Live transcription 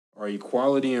are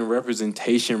equality and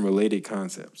representation related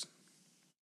concepts?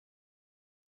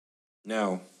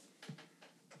 Now,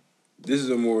 this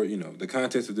is a more, the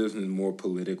context of this is more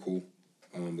political,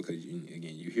 because,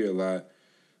 again, you hear a lot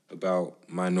about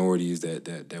minorities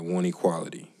that want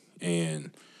equality, and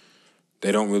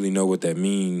they don't really know what that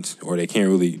means, or they can't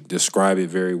really describe it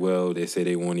very well. They say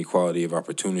they want equality of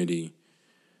opportunity.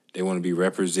 They want to be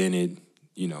represented,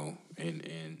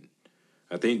 and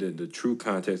I think that the true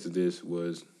context of this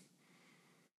was,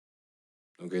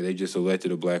 okay, they just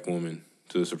elected a black woman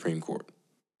to the Supreme Court.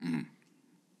 Mm-hmm.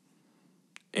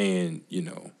 And,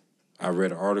 I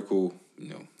read an article,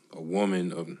 a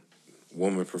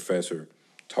woman professor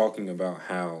talking about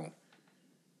how,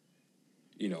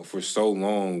 for so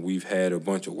long we've had a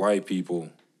bunch of white people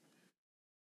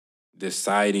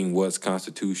deciding what's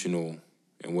constitutional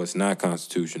and what's not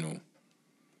constitutional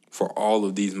for all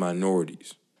of these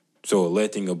minorities. So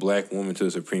electing a black woman to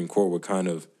the Supreme Court would kind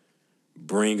of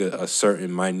bring a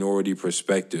certain minority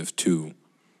perspective to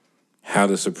how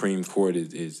the Supreme Court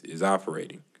is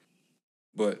operating.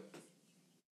 But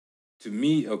to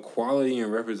me, equality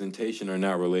and representation are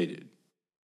not related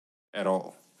at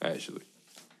all, actually.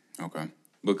 Okay.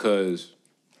 Because,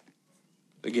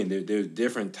 again, there's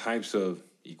different types of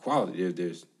equality.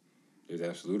 There's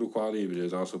absolute equality, but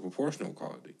there's also proportional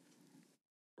equality.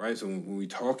 Right? So when we're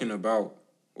talking about,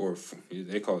 or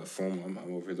they call it formal, I'm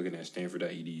over here looking at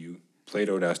Stanford.edu,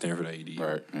 Plato.Stanford.edu.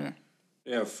 Right, yeah.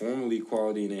 They have formal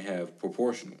equality and they have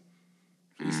proportional.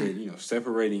 So he said,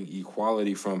 separating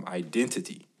equality from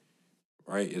identity,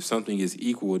 right? If something is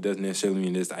equal, it doesn't necessarily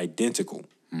mean it's identical,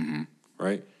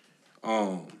 right?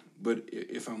 But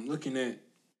if I'm looking at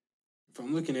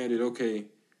it, okay,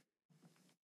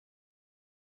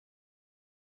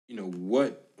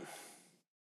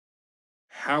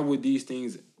 how would these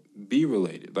things be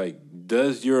related? Like,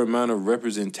 does your amount of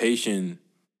representation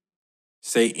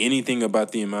say anything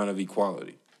about the amount of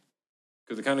equality?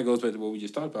 Because it kind of goes back to what we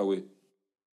just talked about with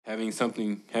having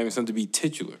something be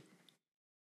titular,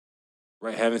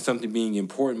 right? Having something being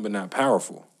important but not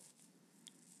powerful.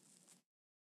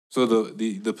 So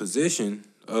the position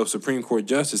of Supreme Court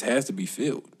justice has to be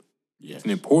filled. Yes. It's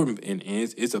an important and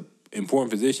it's an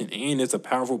important position and it's a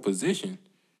powerful position.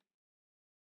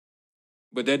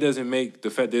 But that doesn't make the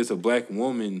fact that it's a black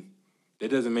woman, that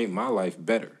doesn't make my life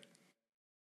better.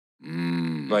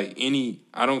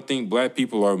 I don't think black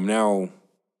people are now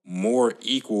more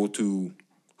equal to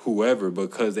whoever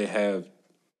because they have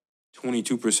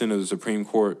 22% of the Supreme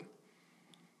Court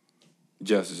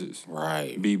justices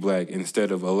be black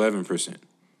instead of 11%.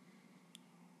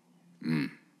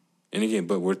 And again,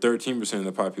 but we're 13% of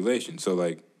the population.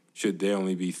 So, should there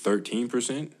only be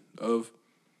 13% of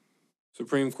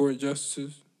Supreme Court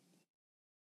justices?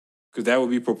 Because that would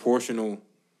be proportional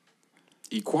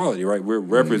equality, right? We're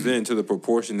represented to the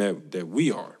proportion that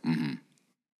we are.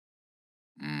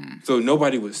 So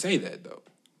nobody would say that, though.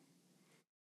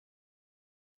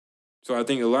 So I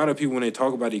think a lot of people, when they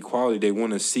talk about equality, they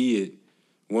want to see it.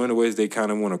 One of the ways they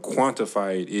kind of want to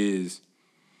quantify it is,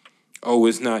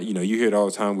 it's not, you hear it all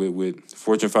the time with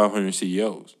Fortune 500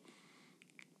 CEOs.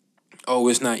 Oh,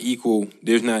 it's not equal.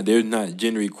 There's not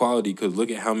gender equality because look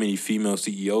at how many female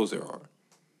CEOs there are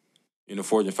in the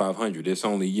Fortune 500. It's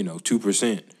only,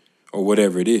 2% or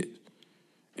whatever it is.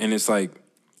 And it's like,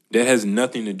 that has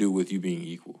nothing to do with you being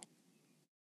equal.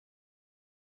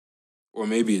 Or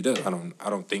maybe it does. I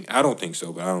don't think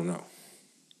so, but I don't know.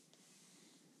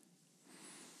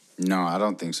 No, I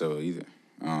don't think so either.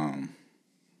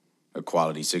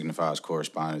 Equality signifies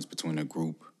correspondence between a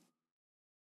group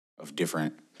of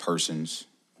different persons,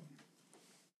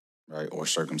 right, or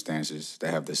circumstances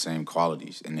that have the same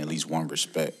qualities in at least one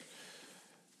respect.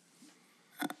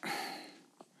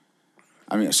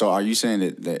 I mean, so are you saying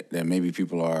that maybe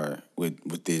people are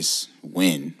with this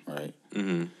win, right?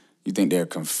 Mm-hmm. You think they're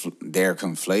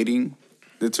conflating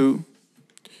the two?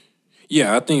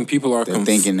 Yeah, I think people are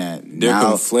thinking that they're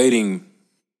conflating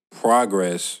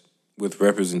progress with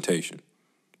representation.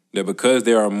 That because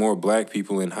there are more black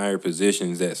people in higher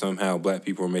positions, that somehow black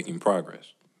people are making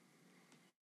progress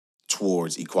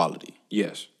towards equality.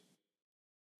 Yes.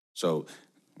 So,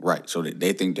 right. So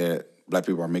they think that black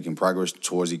people are making progress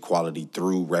towards equality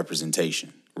through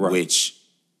representation, right. Which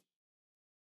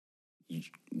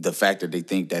the fact that they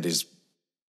think that is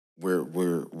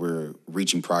we're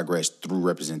reaching progress through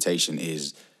representation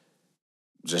is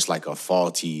just like a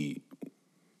faulty.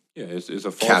 Yeah, it's a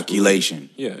false calculation.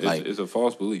 Belief. Yeah, it's a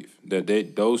false belief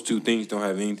that those two things don't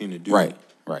have anything to do. Right.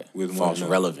 With false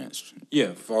relevance.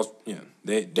 Yeah, false. Yeah,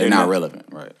 they're not relevant.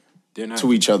 Right. They're not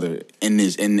to each other in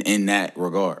that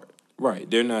regard. Right.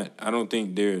 They're not. I don't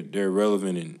think they're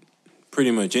relevant in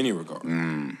pretty much any regard.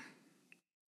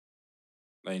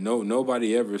 Like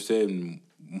nobody ever said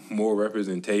more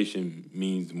representation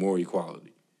means more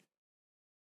equality.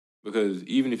 Because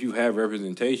even if you have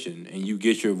representation and you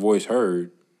get your voice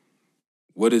heard,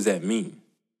 what does that mean?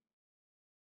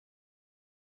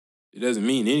 It doesn't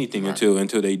mean anything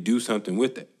until they do something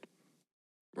with that.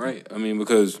 Right? I mean,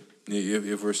 because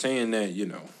if we're saying that,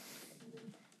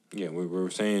 we're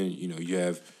saying, you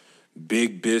have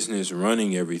big business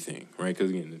running everything, right? Because,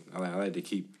 again, I like to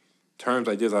keep terms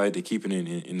like this, I like to keep it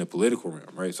in the political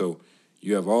realm, right? So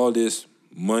you have all this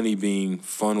money being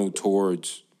funneled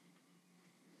towards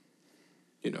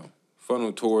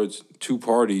two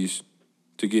parties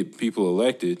to get people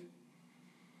elected.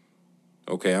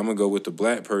 Okay, I'm going to go with the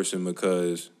black person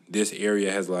because this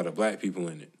area has a lot of black people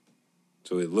in it.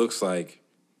 So it looks like,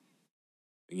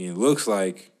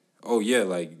 oh yeah,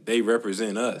 like they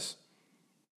represent us.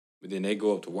 But then they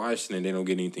go up to Washington and they don't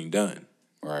get anything done.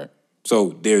 Right.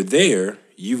 So they're there.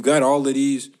 You've got all of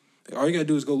these. All you got to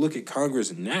do is go look at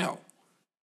Congress now.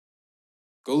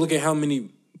 Go look at how many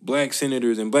black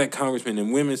senators and black congressmen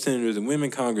and women senators and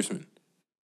women congressmen.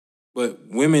 But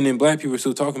women and black people are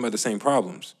still talking about the same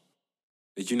problems.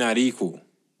 That you're not equal.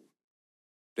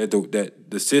 That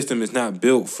the system is not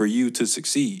built for you to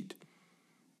succeed.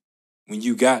 When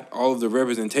you got all of the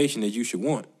representation that you should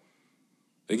want.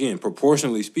 Again,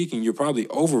 proportionally speaking, you're probably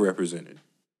overrepresented.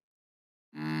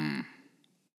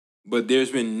 But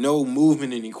there's been no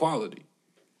movement in equality.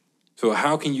 So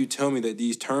how can you tell me that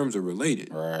these terms are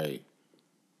related? Right.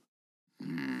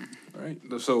 Right?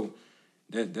 So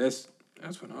that's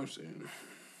what I'm saying.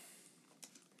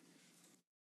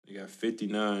 You got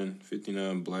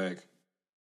 59 black,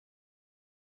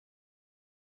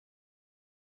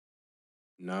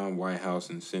 non-White House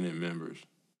and Senate members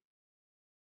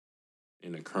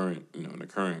in the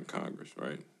current Congress,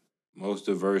 right? Most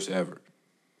diverse ever.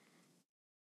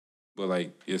 But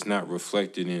like it's not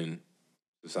reflected in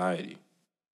society,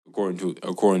 according to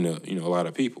a lot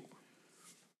of people.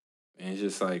 And it's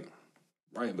just like,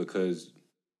 right, because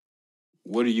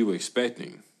what are you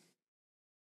expecting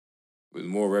with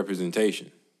more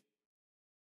representation?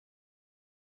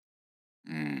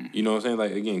 You know what I'm saying?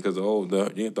 Like, again, because the whole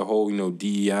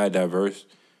DEI,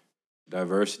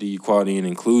 diversity, equality, and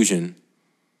inclusion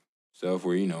stuff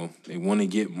where, they want to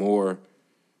get more,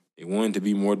 they want it to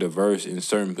be more diverse in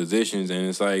certain positions. And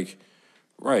it's like,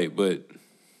 right, but,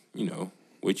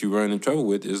 what you run in trouble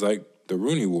with is like the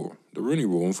Rooney Rule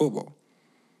in football.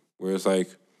 Where it's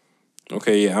like,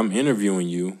 okay, yeah, I'm interviewing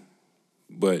you,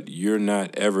 but you're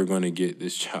not ever going to get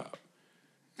this job.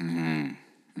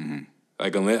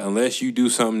 Like unless you do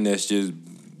something that's just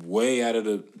way out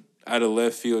of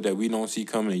left field that we don't see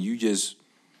coming, and you just,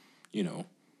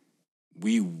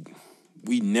 we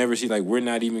never see, like we're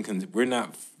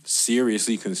not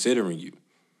seriously considering you,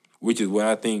 which is what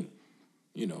I think,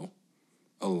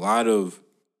 a lot of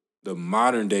the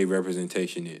modern day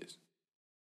representation is.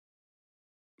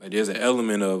 Like there's an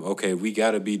element of, okay, we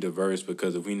got to be diverse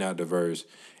because if we're not diverse,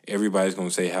 everybody's going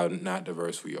to say how not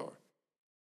diverse we are.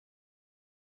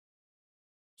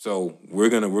 So we're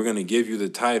gonna give you the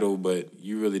title, but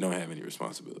you really don't have any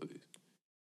responsibilities.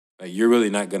 Like you're really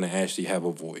not gonna actually have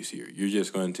a voice here. You're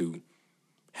just going to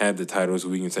have the title so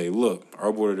we can say, look,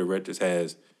 our board of directors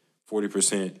has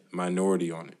 40% minority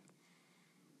on it.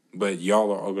 But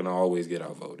y'all are gonna always get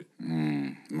outvoted.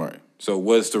 Right. So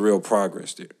what's the real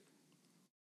progress there?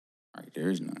 Right, there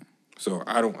is none. So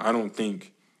I don't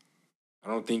think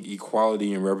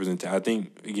equality and representation. I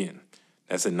think again,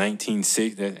 that's a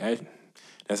 1960.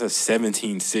 That's a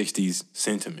 1760s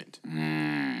sentiment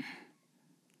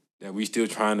that we still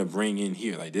trying to bring in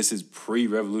here. Like this is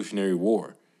pre-Revolutionary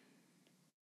War.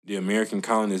 The American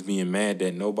colonists being mad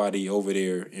that nobody over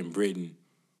there in Britain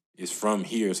is from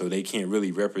here, so they can't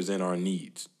really represent our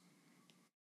needs.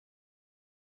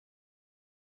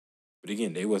 But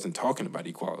again, they wasn't talking about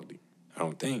equality. I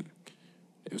don't think.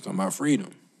 They was talking about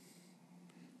freedom.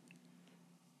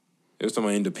 They was talking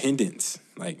about independence.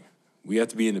 Like, we have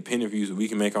to be independent so we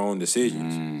can make our own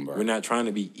decisions. Right. We're not trying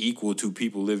to be equal to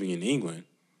people living in England.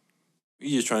 We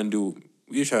just trying to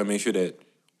make sure that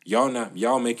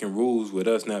y'all making rules with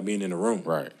us not being in the room.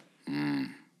 Right.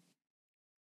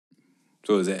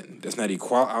 So that's not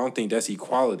equal. I don't think that's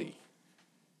equality.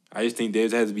 I just think there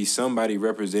has to be somebody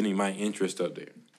representing my interest up there.